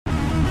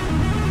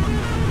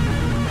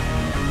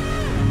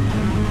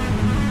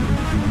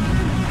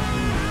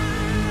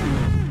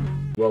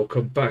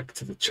welcome back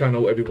to the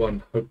channel,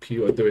 everyone. Hope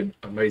you are doing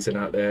amazing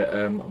out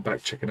there. I'm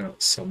back checking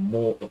out some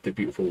more of the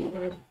beautiful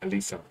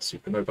Alisa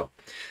Supronova.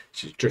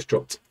 She's just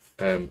dropped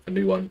a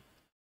new one.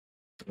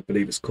 I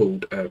believe it's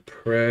called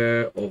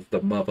Prayer of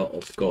the Mother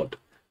of God.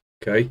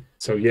 Okay,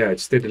 so yeah, I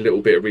just did a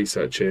little bit of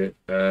research here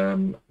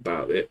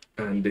about it,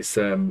 and it's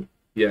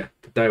yeah,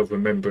 the day of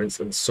remembrance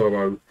and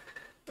sorrow.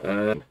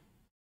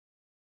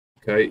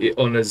 Okay, it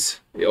honors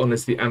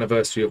the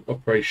anniversary of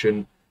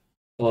Operation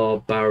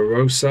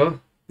Barbarossa,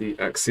 the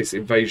Axis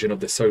invasion of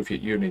the Soviet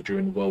Union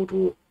during World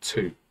War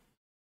II.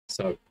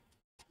 So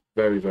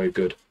very, very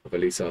good of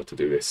Alisa to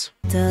do this.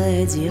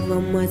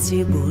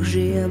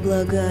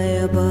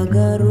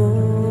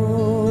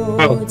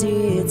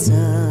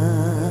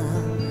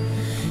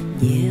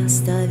 Не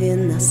остави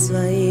нас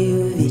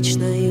своею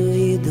вечною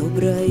и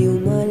доброю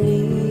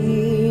молитвою.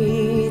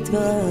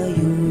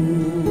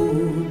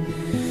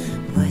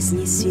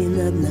 Вознеси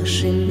над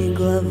нашими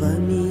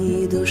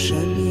головами и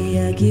душами,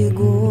 яги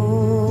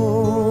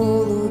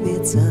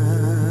голубица,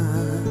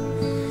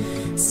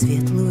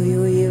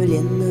 светлую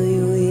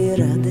явленную и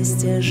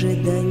радость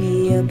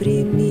ожидания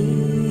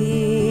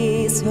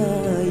прими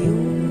свою.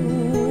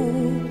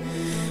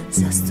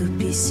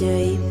 Заступися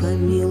и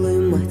помилуй,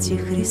 Мати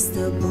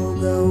Христа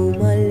Бога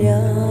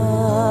умоляющая,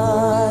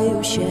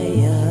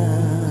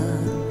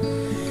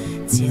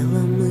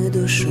 телом и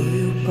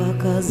душою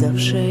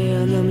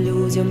показавшая нам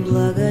людям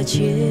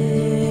благочестие,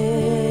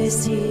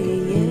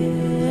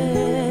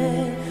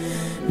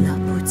 на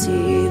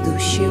пути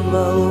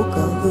идущего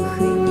лукавых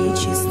и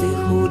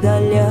нечистых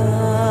удаляющая,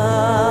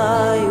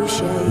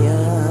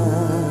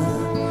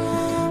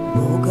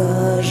 Бога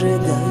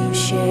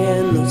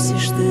ожидающая,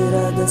 носишь ты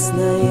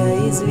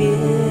радостное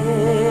известие.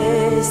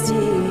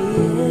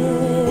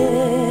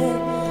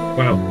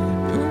 Wow,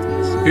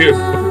 it's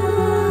beautiful.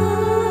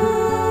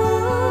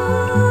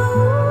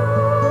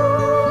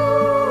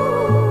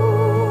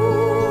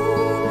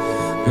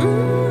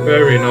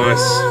 Very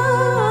nice.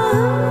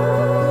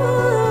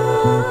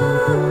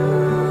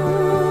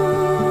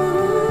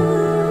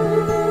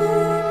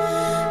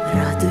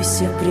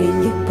 Радуйся,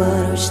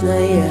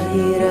 пренепорочная, и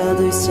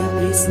радуйся,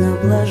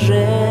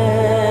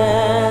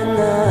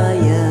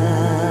 пресноблаженная.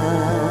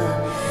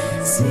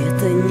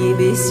 Света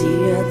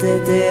небеси, от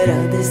этой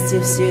радости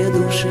все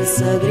души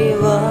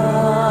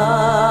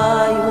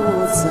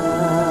согреваются.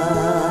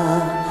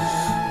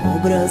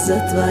 Образы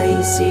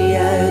твои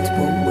сияют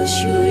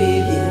помощью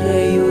и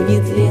верою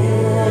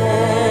нетленною.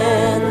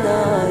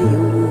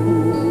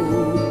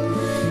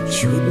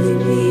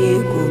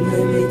 Чудными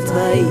иконами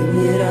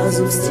твоими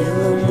разум с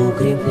телом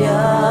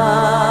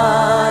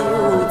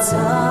укрепляются.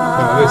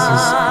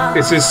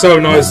 This is so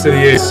nice to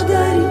the ears.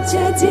 Благодарим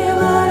тебя,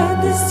 Дева,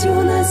 радостью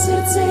на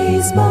сердце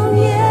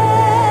исполнением.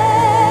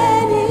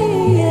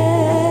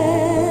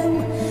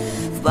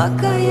 В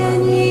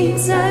покаянии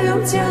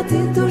зовем тебя, ты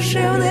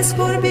душевной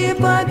скорби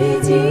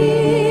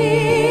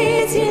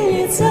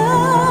победительница.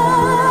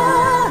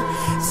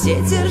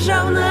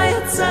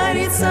 Вседержавная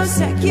царица,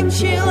 всяким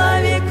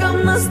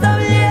человеком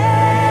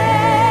наставление.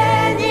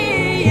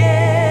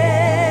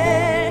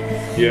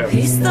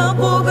 Христа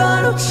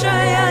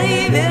Богородшая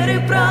и веры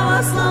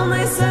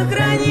православной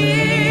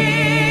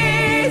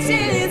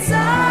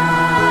сохранительница.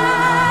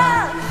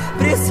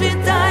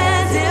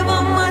 Пресвятая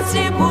Дева,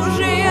 Матерь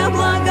Божия,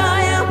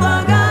 благая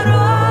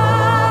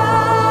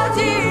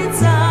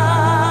Богородица,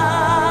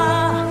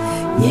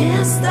 не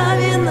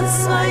остави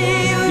нас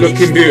своею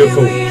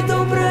вечною и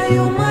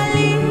доброю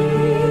молитвою.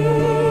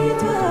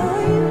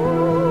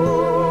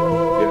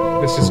 Yeah,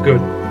 this is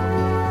good.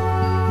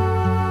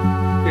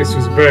 This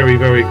was very,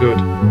 very good.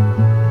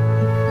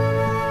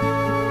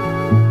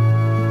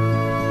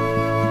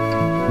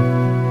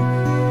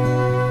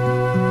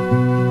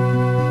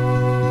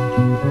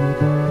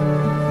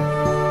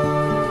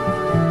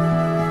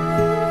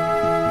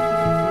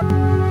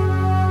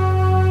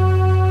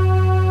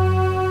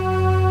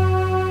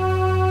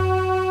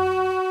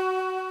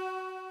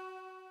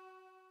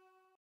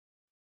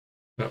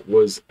 That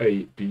was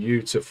a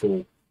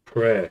beautiful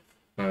prayer,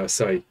 I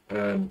say.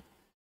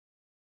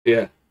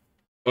 Yeah,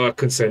 I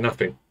couldn't say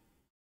nothing.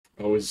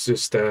 I was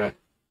just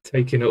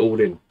taking it all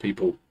in,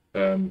 people.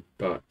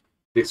 But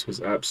this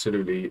was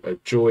absolutely a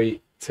joy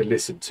to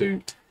listen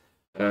to.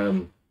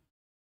 Man,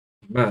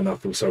 I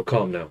feel so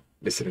calm now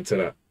listening to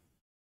that,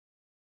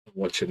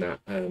 watching that.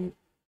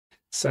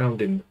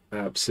 Sounding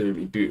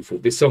absolutely beautiful.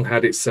 This song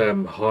had its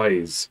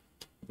highs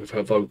with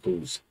her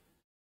vocals.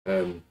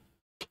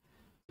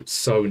 It's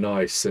so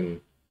nice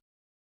and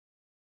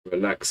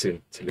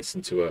relaxing to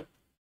listen to her,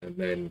 and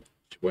then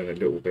she went a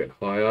little bit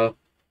higher,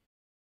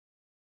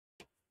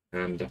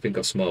 and I think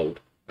I smiled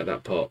at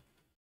that part.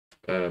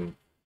 Other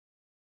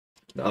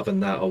than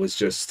that, I was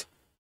just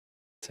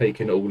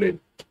taking it all in.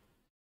 It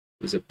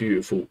was a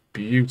beautiful,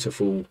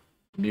 beautiful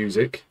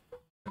music,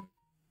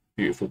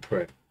 beautiful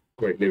prayer,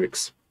 great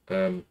lyrics.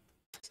 So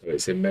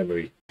it's in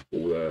memory of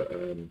all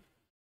the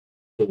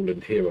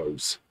fallen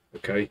heroes.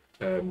 Okay,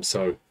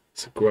 so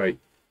it's a great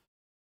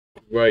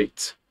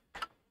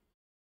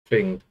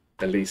thing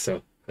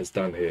Alisa has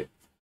done here.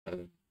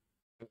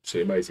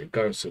 Absolutely amazing.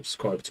 Go and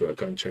subscribe to her.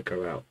 Go and check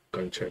her out.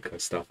 Go and check her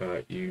stuff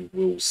out. You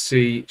will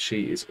see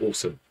she is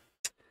awesome.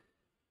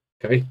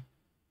 Okay.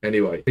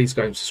 Anyway, please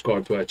go and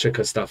subscribe to her. Check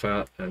her stuff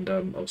out, and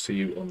I'll see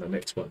you on the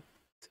next one.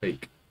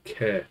 Take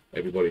care,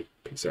 everybody.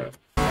 Peace out.